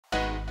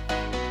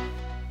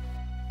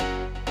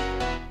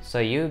So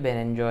you've been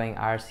enjoying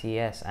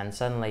RCS and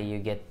suddenly you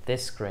get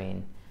this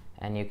screen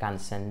and you can't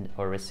send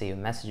or receive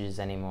messages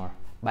anymore.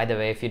 By the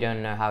way, if you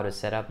don't know how to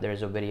set up,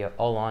 there's a video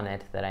all on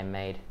it that I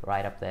made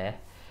right up there.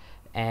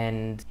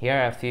 And here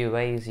are a few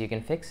ways you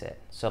can fix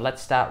it. So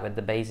let's start with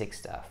the basic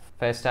stuff.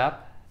 First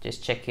up,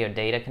 just check your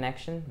data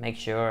connection, make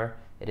sure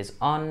it is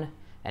on.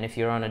 And if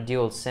you're on a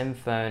dual SIM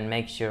phone,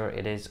 make sure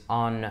it is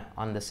on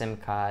the SIM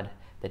card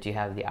that you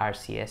have the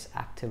RCS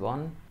active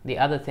on. The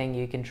other thing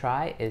you can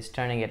try is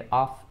turning it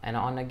off and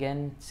on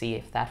again, see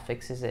if that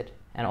fixes it.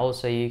 And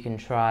also you can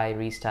try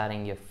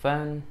restarting your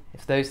phone.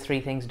 If those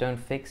three things don't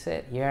fix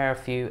it, here are a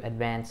few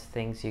advanced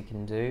things you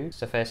can do.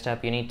 So first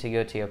up, you need to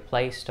go to your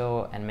Play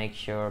Store and make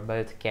sure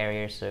both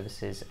carrier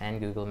services and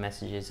Google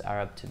Messages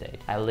are up to date.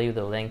 I'll leave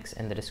the links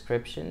in the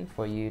description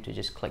for you to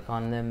just click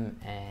on them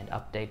and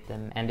update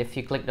them. And if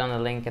you clicked on the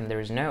link and there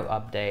is no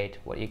update,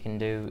 what you can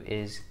do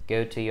is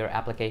go to your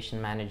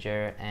application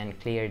manager and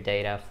clear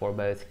data for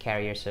both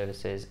carrier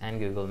services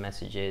and Google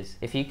Messages.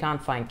 If you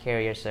can't find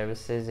carrier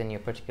services in your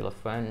particular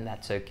phone,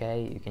 that's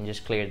okay. You can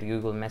just clear the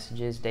Google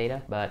Messages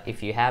data. But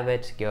if you have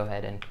it, go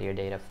ahead and clear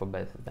data for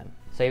both of them.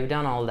 So you've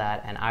done all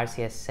that and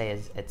RCS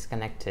says it's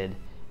connected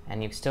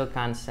and you still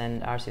can't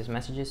send RCS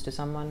messages to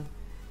someone,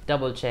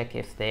 double check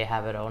if they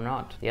have it or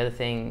not. The other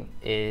thing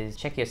is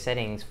check your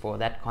settings for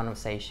that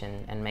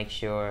conversation and make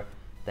sure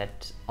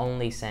that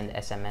only send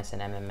SMS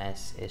and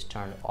MMS is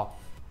turned off.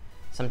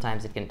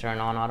 Sometimes it can turn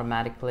on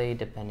automatically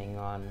depending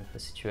on the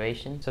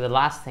situation. So the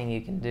last thing you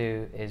can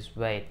do is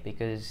wait,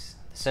 because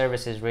the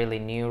service is really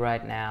new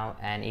right now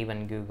and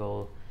even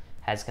Google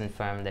has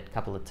confirmed that a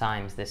couple of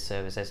times this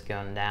service has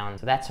gone down.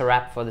 So that's a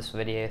wrap for this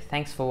video.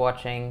 Thanks for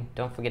watching.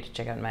 Don't forget to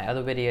check out my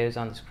other videos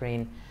on the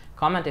screen.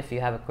 Comment if you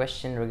have a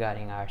question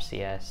regarding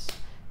RCS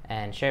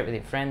and share it with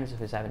your friends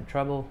who's having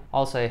trouble.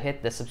 Also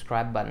hit the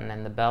subscribe button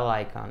and the bell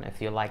icon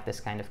if you like this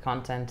kind of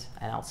content,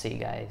 and I'll see you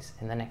guys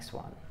in the next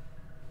one.